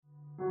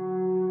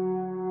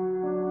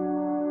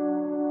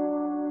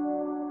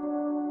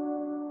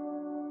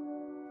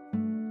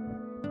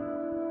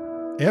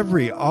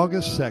Every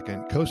August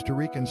 2nd, Costa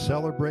Ricans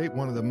celebrate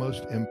one of the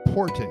most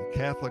important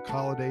Catholic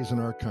holidays in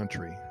our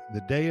country,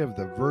 the Day of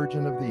the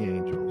Virgin of the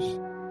Angels.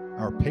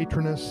 Our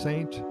patroness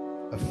saint,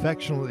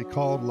 affectionately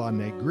called La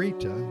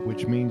Negrita,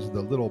 which means the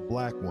little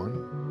black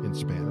one in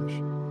Spanish.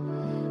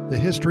 The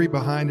history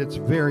behind it's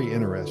very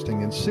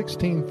interesting. In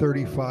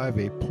 1635,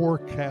 a poor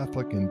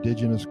Catholic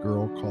indigenous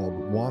girl called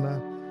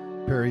Juana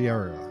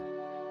Pereira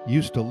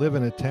used to live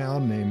in a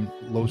town named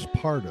Los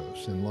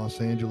Pardos in Los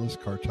Angeles,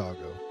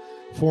 Cartago,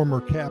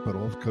 former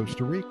capital of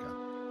Costa Rica.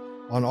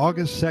 On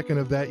August 2nd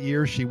of that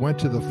year, she went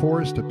to the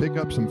forest to pick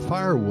up some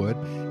firewood,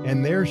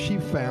 and there she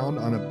found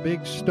on a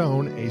big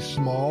stone a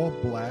small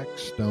black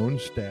stone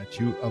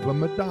statue of a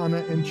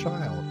Madonna and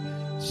child,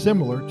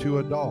 similar to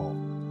a doll.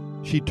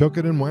 She took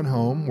it and went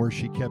home, where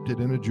she kept it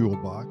in a jewel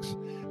box.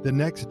 The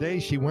next day,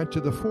 she went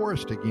to the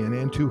forest again,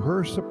 and to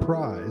her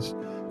surprise,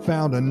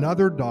 found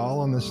another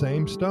doll on the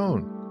same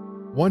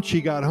stone. Once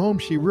she got home,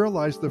 she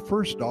realized the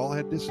first doll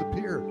had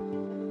disappeared.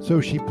 So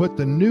she put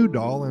the new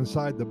doll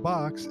inside the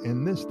box,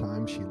 and this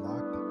time she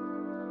locked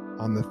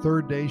it. On the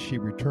third day, she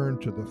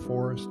returned to the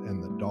forest,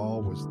 and the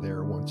doll was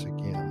there once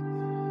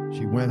again.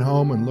 She went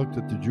home and looked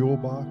at the jewel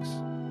box,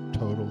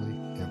 totally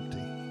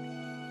empty.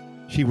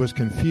 She was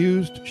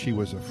confused, she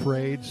was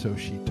afraid, so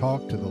she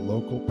talked to the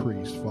local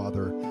priest,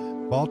 Father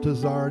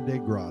Baltazar de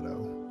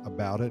Grado,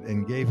 about it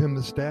and gave him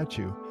the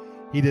statue.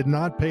 He did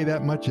not pay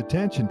that much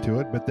attention to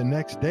it, but the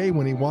next day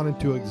when he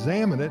wanted to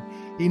examine it,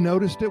 he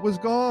noticed it was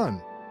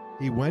gone.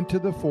 He went to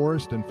the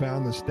forest and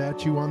found the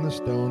statue on the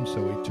stone,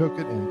 so he took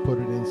it and put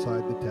it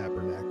inside the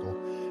tabernacle.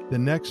 The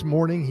next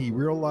morning, he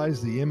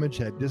realized the image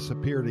had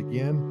disappeared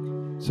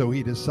again, so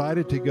he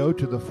decided to go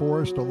to the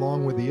forest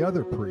along with the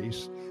other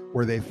priests,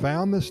 where they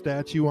found the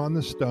statue on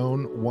the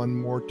stone one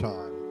more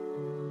time.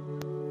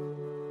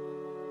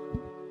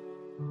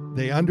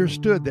 They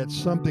understood that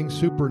something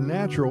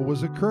supernatural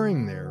was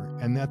occurring there,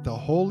 and that the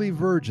Holy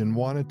Virgin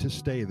wanted to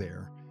stay there.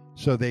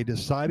 So they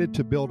decided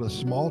to build a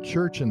small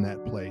church in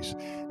that place.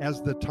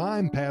 As the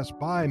time passed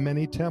by,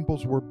 many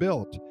temples were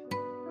built.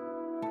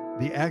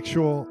 The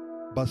actual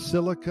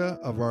Basilica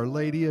of Our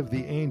Lady of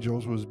the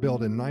Angels was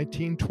built in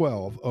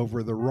 1912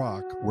 over the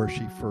rock where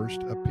she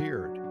first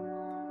appeared.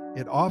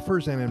 It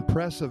offers an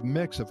impressive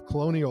mix of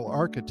colonial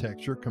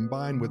architecture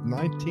combined with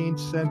 19th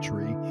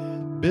century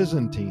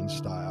Byzantine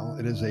style.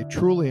 It is a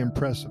truly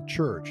impressive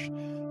church.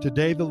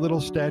 Today, the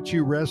little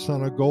statue rests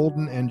on a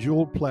golden and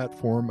jeweled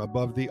platform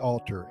above the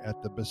altar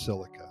at the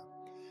basilica.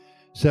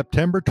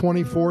 September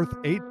 24th,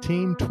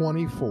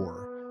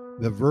 1824,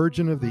 the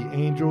Virgin of the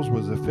Angels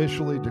was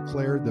officially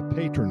declared the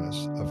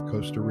patroness of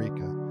Costa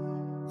Rica.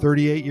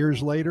 38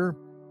 years later,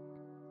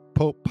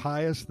 Pope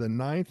Pius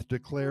IX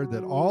declared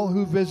that all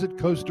who visit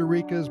Costa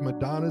Rica's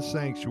Madonna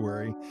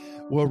Sanctuary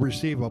will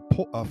receive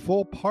a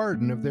full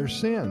pardon of their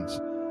sins.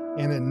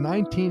 And in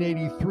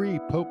 1983,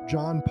 Pope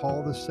John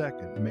Paul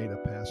II made a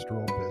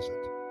pastoral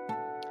visit.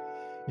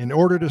 In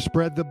order to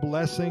spread the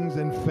blessings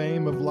and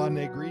fame of La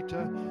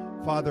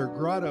Negrita, Father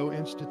Grado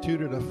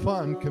instituted a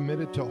fund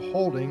committed to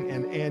holding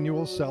an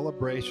annual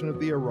celebration of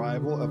the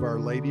arrival of Our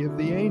Lady of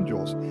the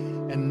Angels.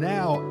 And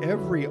now,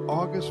 every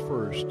August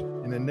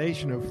 1st, in a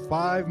nation of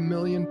 5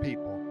 million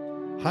people,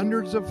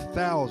 hundreds of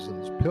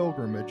thousands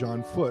pilgrimage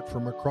on foot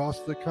from across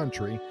the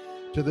country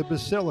to the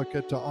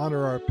Basilica to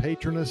honor our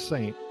patroness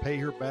saint, pay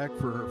her back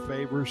for her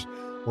favors,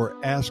 or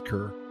ask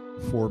her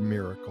for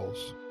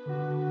miracles.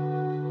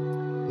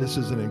 This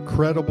is an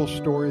incredible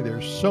story.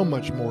 There's so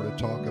much more to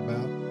talk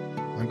about.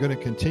 I'm going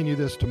to continue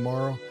this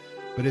tomorrow,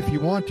 but if you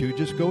want to,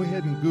 just go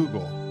ahead and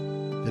Google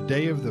the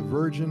Day of the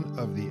Virgin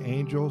of the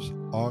Angels,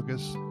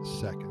 August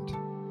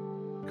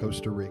 2nd,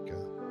 Costa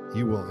Rica.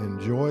 You will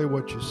enjoy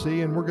what you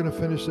see, and we're going to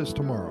finish this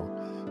tomorrow.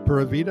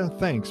 Pura Vida,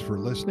 thanks for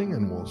listening,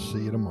 and we'll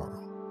see you tomorrow.